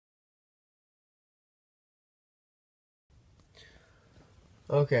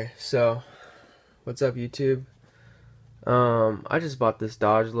Okay, so what's up, YouTube? I just bought this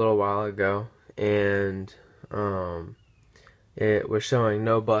Dodge a little while ago, and it was showing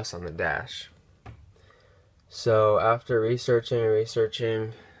no bus on the dash. So after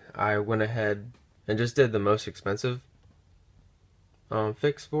researching, I went ahead and just did the most expensive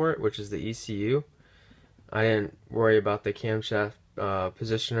fix for it, which is the ECU. I didn't worry about the camshaft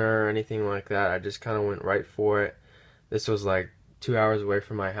positioner or anything like that. I just kind of went right for it. This was like 2 hours away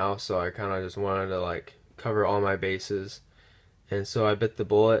from my house, so I kind of just wanted to like cover all my bases. And so I bit the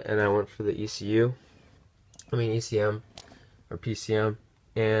bullet and I went for the ECU. I mean ECM or PCM.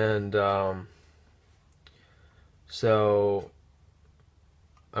 And so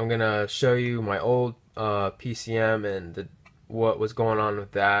I'm gonna show you my old PCM and what was going on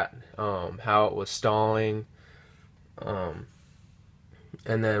with that, how it was stalling, and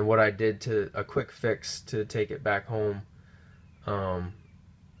then what I did to a quick fix to take it back home.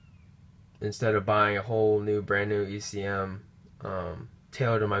 Instead of buying a whole new brand new ECM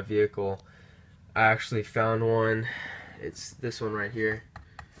tailored to my vehicle, I actually found one. It's this one right here.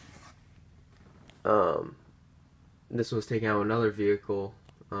 This was taken out of another vehicle.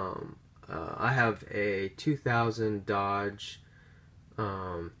 I have a 2000 Dodge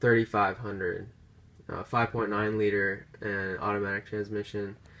 3500, 5.9 liter and automatic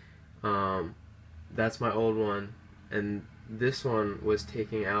transmission. That's my old one, and this one was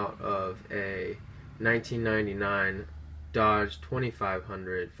taken out of a 1999 Dodge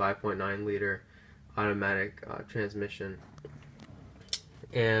 2500 5.9 liter automatic transmission.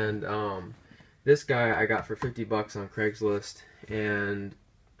 And this guy I got for 50 bucks on Craigslist, and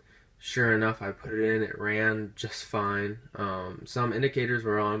sure enough, I put it in. It ran just fine. Some indicators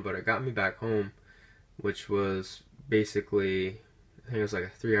were on, but it got me back home, which was basically, I think it was like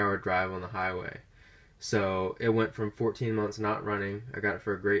a 3-hour drive on the highway. So it went from 14 months not running, I got it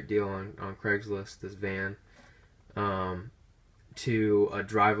for a great deal on Craigslist, this van, to a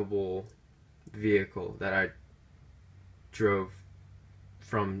drivable vehicle that I drove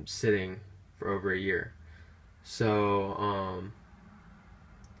from sitting for over a year. So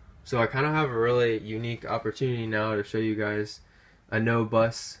so I kind of have a really unique opportunity now to show you guys a no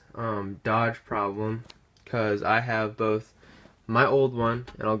bus Dodge problem, because I have both my old one,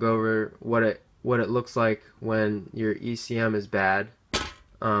 and I'll go over what it looks like when your ECM is bad,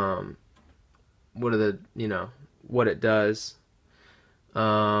 what it does.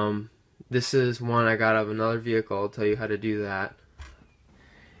 This is one I got out of another vehicle. I'll tell you how to do that.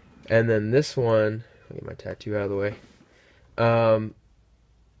 And then this one, I'll get my tattoo out of the way.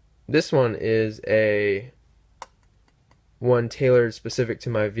 This one is a one tailored specific to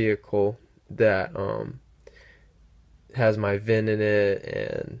my vehicle that has my VIN in it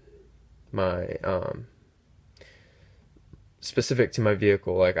and my specific to my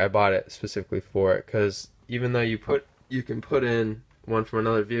vehicle. Like, I bought it specifically for it, because even though you can put in one from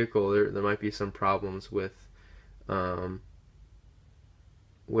another vehicle, there might be some problems with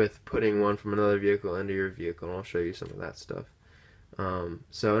putting one from another vehicle into your vehicle, and I'll show you some of that stuff.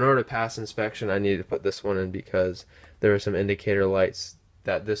 So in order to pass inspection, I needed to put this one in because there were some indicator lights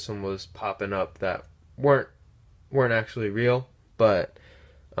that this one was popping up that weren't actually real, but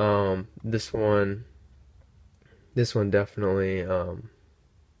this one definitely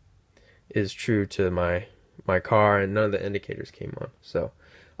is true to my car, and none of the indicators came on. So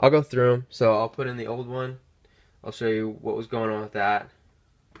I'll go through them. So I'll put in the old one. I'll show you what was going on with that.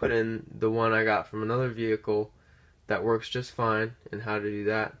 Put in the one I got from another vehicle that works just fine, and how to do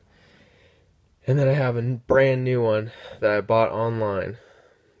that. And then I have a brand new one that I bought online.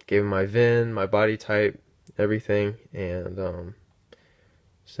 Gave him my VIN, my body type, everything, and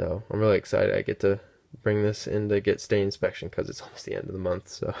so I'm really excited. I get to bring this in to get stain inspection because it's almost the end of the month.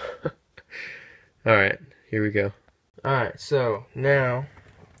 So alright, here we go. Alright, so now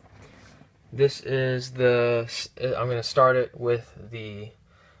this is I'm going to start it with the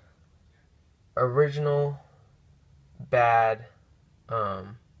original bad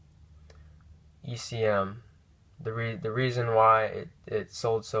ECM. The reason why it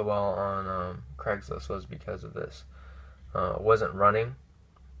sold so well on Craigslist was because of this. It wasn't running.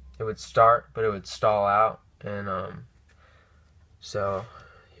 It would start, but it would stall out, and so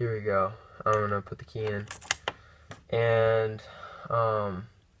here we go. I'm gonna put the key in, and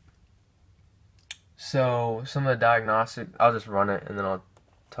so some of the diagnostic, I'll just run it and then I'll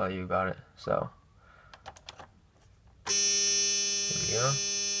tell you about it. So here we go.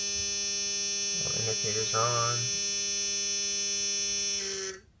 All indicators are on.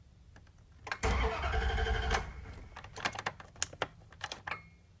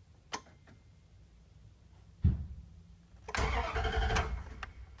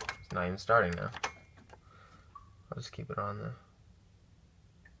 not even starting now. I'll just keep it on there.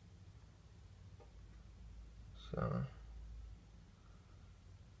 So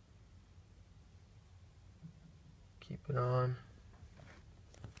keep it on.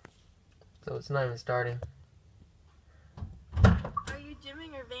 So it's not even starting. Are you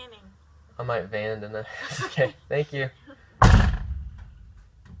gymming or vanning? I might van and then okay, thank you.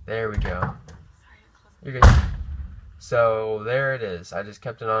 There we go. Sorry, You're good. So there it is. I just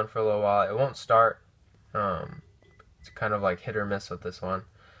kept it on for a little while. It won't start. It's kind of like hit or miss with this one.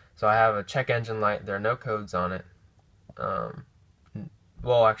 So I have a check engine light. There are no codes on it.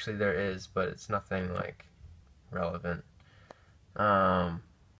 Well, actually there is, but it's nothing like relevant. Alright,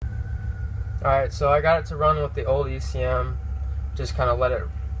 so I got it to run with the old ECM. Just kind of let it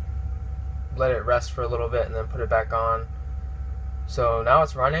rest for a little bit and then put it back on. So now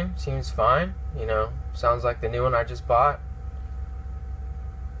it's running, seems fine, you know, sounds like the new one I just bought.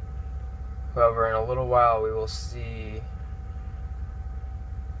 However, in a little while we will see.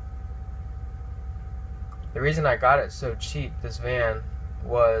 The reason I got it so cheap, this van,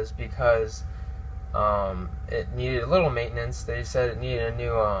 was because it needed a little maintenance. They said it needed a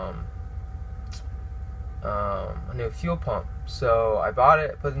new fuel pump. So I bought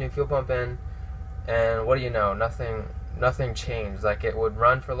it, put the new fuel pump in, and what do you know, nothing changed. Like, it would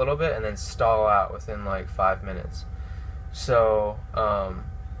run for a little bit and then stall out within like 5 minutes. So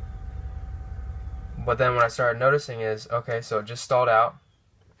but then what I started noticing is, okay, so it just stalled out.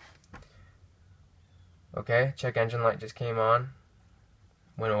 Okay, check engine light just came on,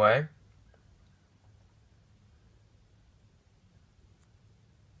 went away.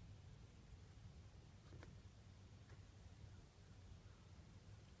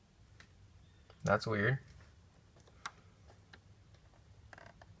 That's weird.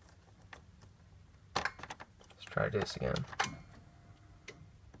 Let's try this again.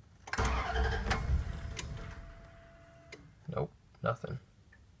 Nope, nothing.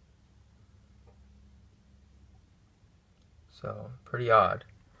 So, pretty odd.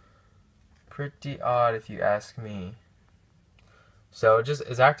 Pretty odd if you ask me. So it just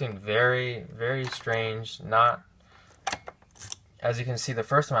is acting very, very strange. Not, as you can see, the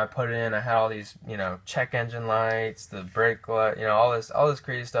first time I put it in, I had all these, you know, check engine lights, the brake light, you know, all this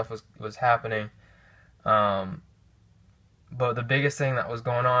crazy stuff was happening. But the biggest thing that was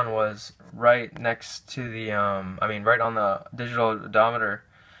going on was right next to the, right on the digital odometer,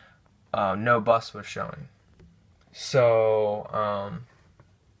 no bus was showing. So,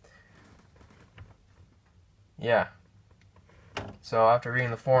 yeah. So after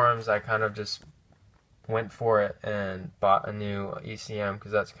reading the forums, I kind of just went for it and bought a new ECM,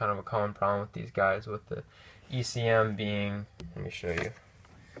 because that's kind of a common problem with these guys, with the ECM being, let me show you.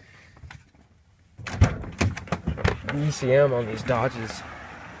 The ECM on these Dodges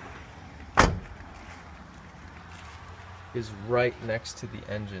is right next to the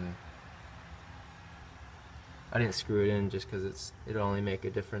engine. I didn't screw it in just because it'll only make a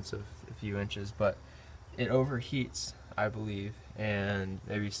difference of a few inches, but it overheats, I believe, and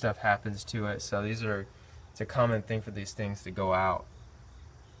maybe stuff happens to it. So it's a common thing for these things to go out.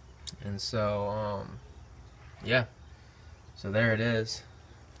 And so, yeah. So there it is.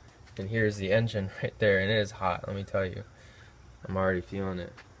 And here's the engine right there, and it is hot, let me tell you. I'm already feeling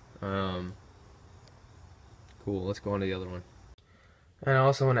it. Cool, let's go on to the other one. And I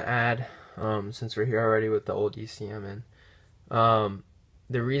also want to add, since we're here already with the old ECM in,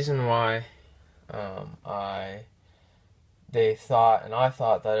 the reason why they thought, and I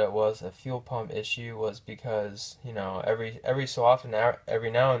thought, that it was a fuel pump issue was because, you know, every so often,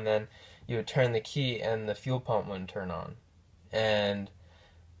 every now and then, you would turn the key and the fuel pump wouldn't turn on. And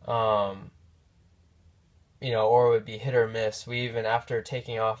you know, or it would be hit or miss. We even, after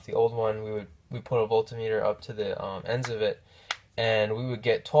taking off the old one, we put a voltmeter up to the ends of it, and we would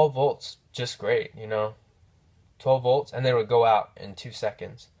get 12 volts just great, you know, 12 volts, and then it would go out in 2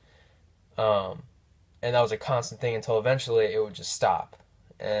 seconds. And that was a constant thing until eventually it would just stop.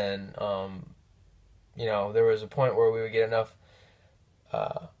 And you know, there was a point where we would get enough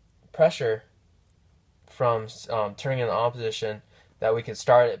pressure from turning in the on position that we could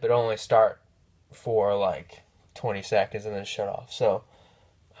start it, but only start for like 20 seconds and then shut off. So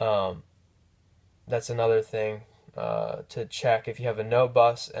that's another thing to check. If you have a no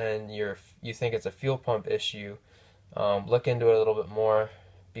bus and you think it's a fuel pump issue, look into it a little bit more,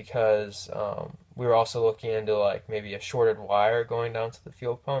 because we were also looking into like maybe a shorted wire going down to the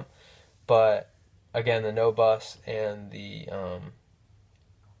fuel pump. But again, the no bus and the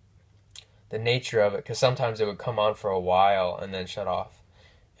nature of it, because sometimes it would come on for a while and then shut off,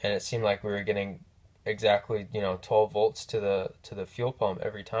 and it seemed like we were getting exactly 12 volts to the fuel pump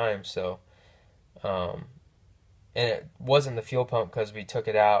every time. So um, and it wasn't the fuel pump because we took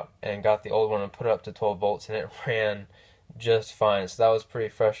it out and got the old one and put it up to 12 volts, and it ran just fine. So that was pretty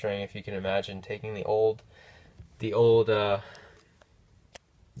frustrating, if you can imagine taking the old fuel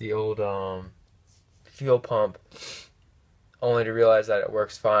pump only to realize that it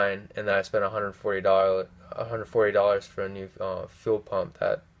works fine, and that I spent $140 for a new fuel pump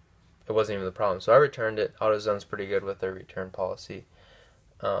that it wasn't even the problem. So I returned it. AutoZone's pretty good with their return policy.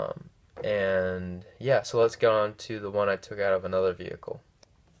 And yeah, so let's get on to the one I took out of another vehicle.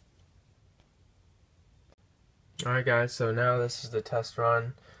 Alright guys, so now this is the test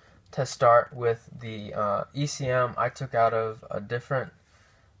start with the ECM I took out of a different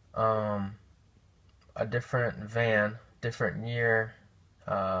van, different year.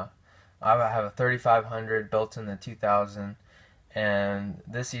 I have a 3500 built in the 2000, and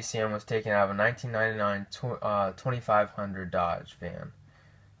this ECM was taken out of a 1999 2500 Dodge van,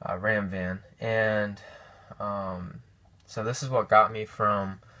 Ram van, and so this is what got me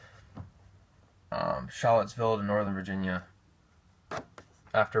from Charlottesville to Northern Virginia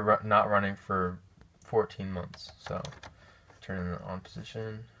after not running for 14 months. So turning it on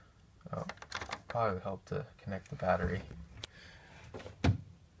position. Oh, probably would help to connect the battery.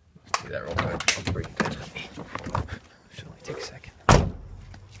 Let's do that real quick. I'll bring it down with me. Should only take a second.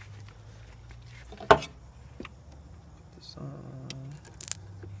 Put this on.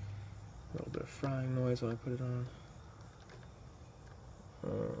 A little bit of frying noise when I put it on.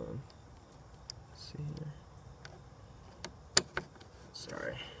 Let's see here.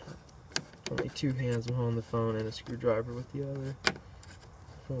 Sorry. Only two hands. I'm holding the phone and a screwdriver with the other.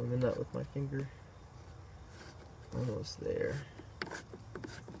 Pulling the nut with my finger. Almost there.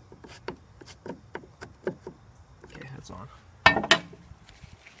 Okay, that's on.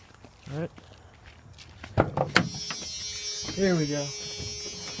 Alright. Here we go.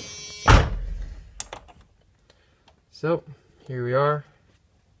 So, here we are.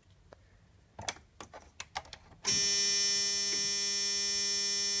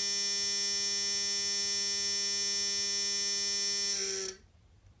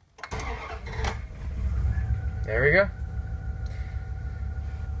 There we go.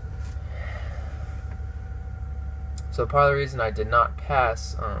 So part of the reason I did not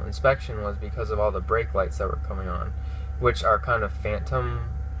pass inspection was because of all the brake lights that were coming on, which are kind of phantom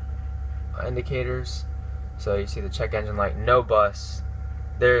indicators. So you see the check engine light, no bus.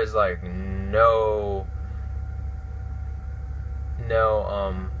 There is like no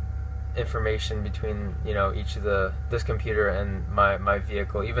information between each of this computer and my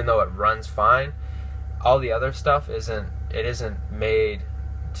vehicle, even though it runs fine. All the other stuff isn't made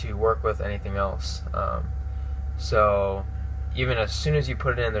to work with anything else. So even as soon as you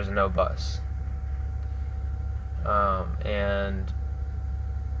put it in, there's no bus. And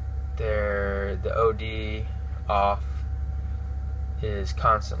the OD off is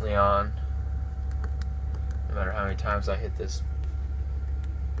constantly on, no matter how many times I hit this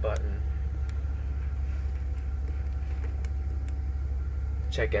button.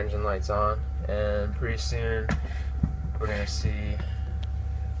 Check engine lights on, and pretty soon we're gonna see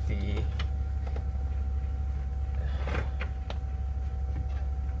the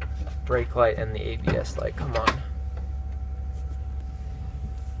brake light and the ABS light come on.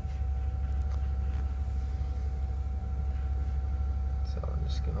 So I'm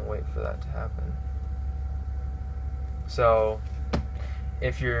just gonna wait for that to happen. So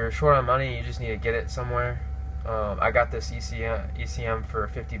if you're short on money, you just need to get it somewhere. I got this ECM for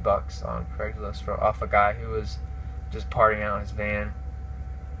 $50 on Craigslist off a guy who was just partying out his van.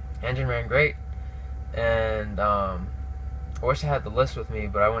 Engine ran great, and I wish I had the list with me,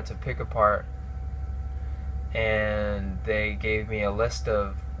 but I went to pick apart, and they gave me a list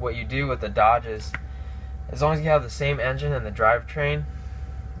of what you do with the Dodges. As long as you have the same engine and the drivetrain,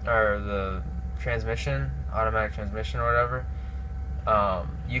 or the transmission, automatic transmission or whatever,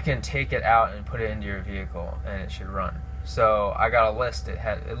 you can take it out and put it into your vehicle and it should run. So I got a list.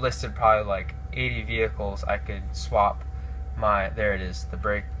 It listed probably like 80 vehicles I could swap there it is, the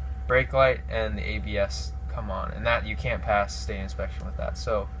brake light and the ABS come on, and that you can't pass state inspection with that.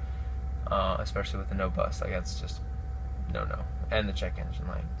 So especially with the no bus, like that's just no, and the check engine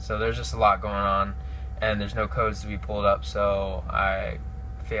light. So there's just a lot going on, and there's no codes to be pulled up, so I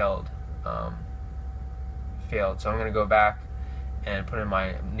failed. So I'm gonna go back and put in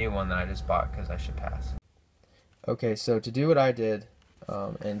my new one that I just bought because I should pass. Okay, so to do what I did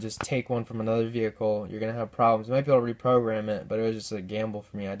and just take one from another vehicle, you're gonna have problems. You might be able to reprogram it, but it was just a gamble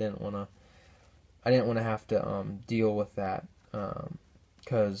for me. I didn't want to have to deal with that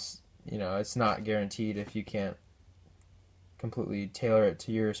because you know, it's not guaranteed if you can't completely tailor it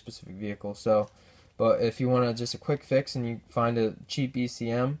to your specific vehicle. So, but if you want just a quick fix and you find a cheap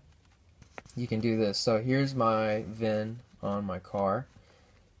ECM, you can do this. So here's my VIN on my car,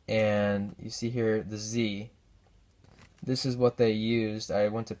 and you see here the Z. This is what they used. I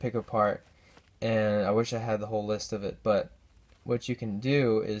went to pick apart, and I wish I had the whole list of it, but what you can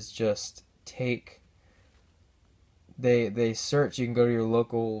do is just take, they search, you can go to your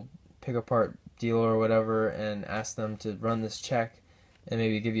local pick apart dealer or whatever and ask them to run this check and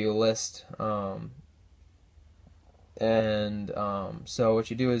maybe give you a list. So what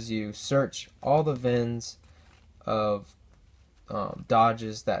you do is you search all the VINs of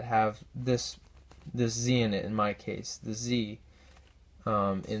Dodges that have this Z in it. In my case, the Z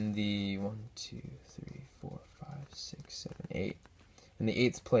in the 1, 2, 3, 4, 5, 6, 7, 8 in the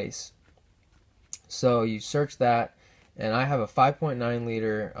 8th place. So you search that, and I have a 5.9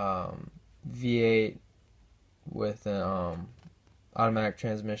 liter V8 with an automatic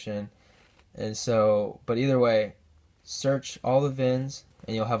transmission, and so, but either way, search all the VINs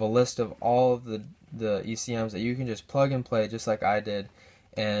and you'll have a list of all of the ECMs that you can just plug and play just like I did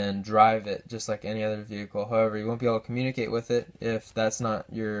and drive it just like any other vehicle. However, you won't be able to communicate with it if that's not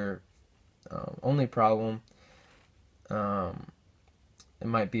your only problem. It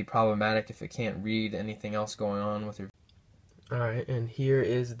might be problematic if it can't read anything else going on with your. Alright, and here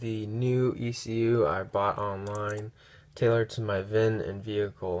is the new ECU I bought online, tailored to my VIN and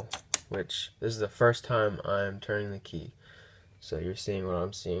vehicle, which this is the first time I'm turning the key. So you're seeing what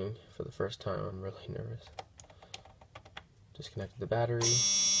I'm seeing for the first time. I'm really nervous. Disconnected the battery.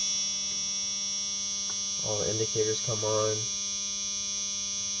 All the indicators come on.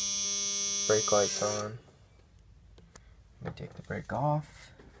 Brake lights on. Let me take the brake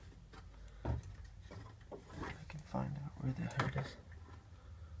off. I can find out where the heck it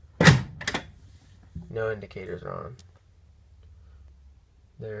is. No indicators are on.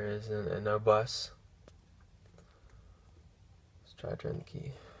 There is a no bus. Let's try to turn the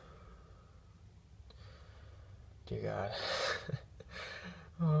key. Dear God.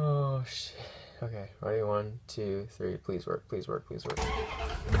 Oh shit. Okay, ready? 1, 2, 3. Please work, please work, please work.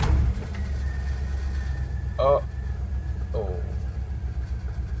 Oh. Oh.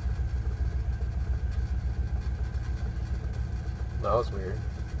 That was weird.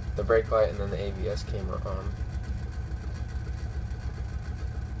 The brake light and then the ABS came on.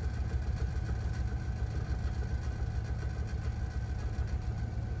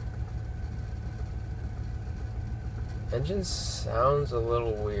 Engine sounds a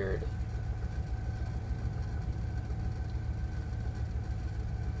little weird.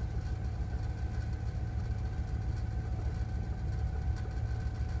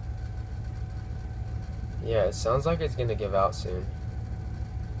 Yeah, it sounds like it's gonna give out soon.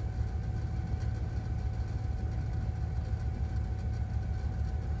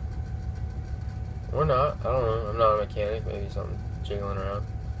 Or not, I don't know. I'm not a mechanic, maybe something jiggling around.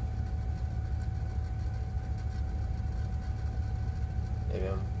 Maybe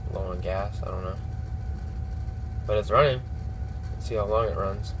I'm low on gas, I don't know. But it's running. Let's see how long it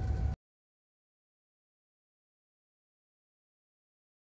runs.